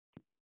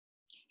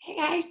Hey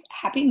guys,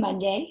 happy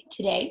Monday.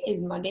 Today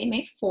is Monday,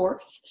 May 4th.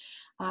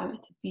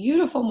 It's a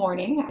beautiful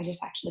morning. I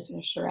just actually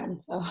finished a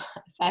run, so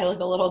if I look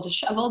a little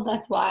disheveled,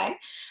 that's why.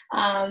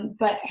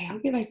 But I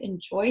hope you guys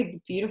enjoyed the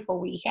beautiful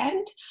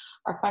weekend.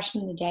 Our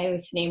question of the day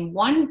was to name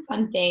one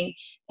fun thing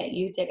that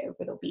you did over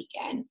the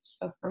weekend.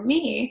 So for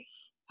me,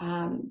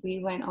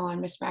 we went on,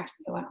 Miss Max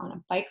and I went on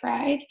a bike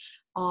ride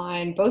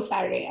on both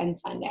Saturday and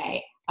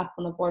Sunday up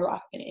on the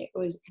boardwalk, and it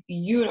was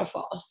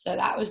beautiful. So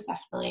that was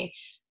definitely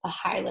the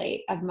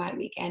highlight of my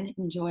weekend,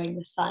 enjoying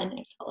the sun.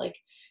 It felt like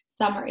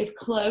summer is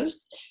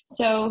close.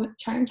 So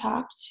turn and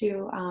talk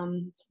to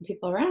some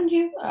people around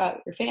you,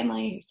 your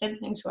family, your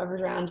siblings,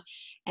 whoever's around,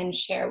 and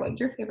share what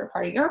your favorite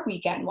part of your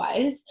weekend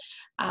was.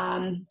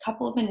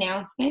 Couple of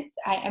announcements.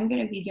 I am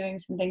going to be doing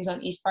some things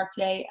on eSpark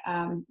today,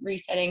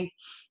 resetting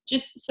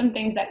just some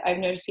things that I've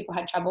noticed people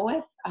had trouble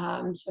with.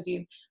 So if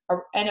you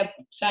end up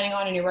signing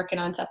on and you're working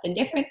on something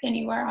different than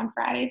you were on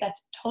Friday,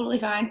 that's totally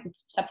fine.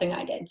 It's something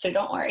I did, so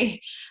don't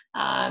worry.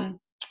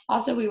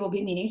 Also, we will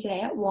be meeting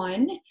today at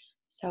 1.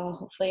 So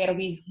hopefully it'll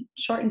be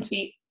short and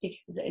sweet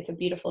because it's a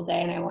beautiful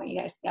day and I want you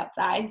guys to be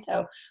outside.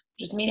 So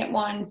just meet at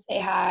 1, say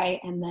hi,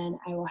 and then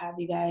I will have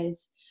you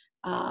guys,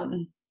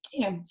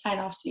 sign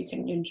off so you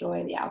can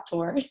enjoy the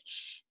outdoors.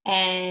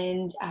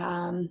 And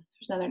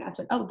there's another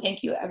announcement. Oh,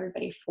 thank you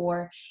everybody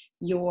for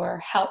your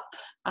help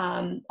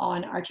on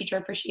our teacher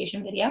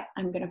appreciation video.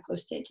 I'm going to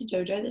post it to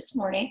Jojo this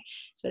morning.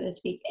 So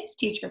this week is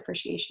Teacher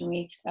Appreciation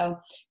Week. So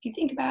if you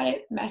think about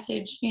it,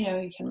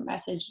 you can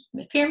message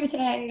Ms. Pyramid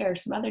today or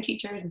some other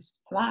teachers, Mrs.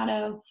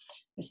 Tomato,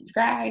 Mrs.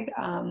 Gregg,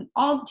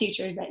 all the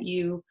teachers that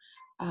you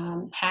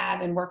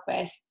have and work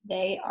with.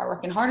 They are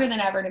working harder than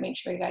ever to make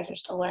sure you guys are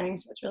still learning.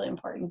 So it's really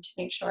important to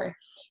make sure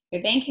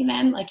you're thanking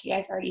them like you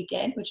guys already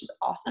did, which is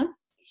awesome.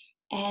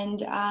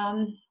 And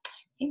I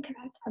think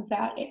that's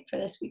about it for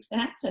this week's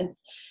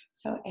announcements.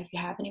 So if you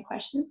have any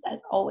questions,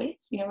 as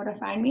always, you know where to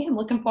find me. I'm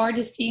looking forward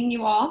to seeing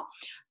you all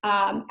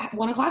at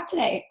 1 o'clock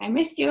today. I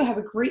miss you. Have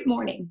a great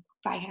morning.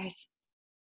 Bye, guys.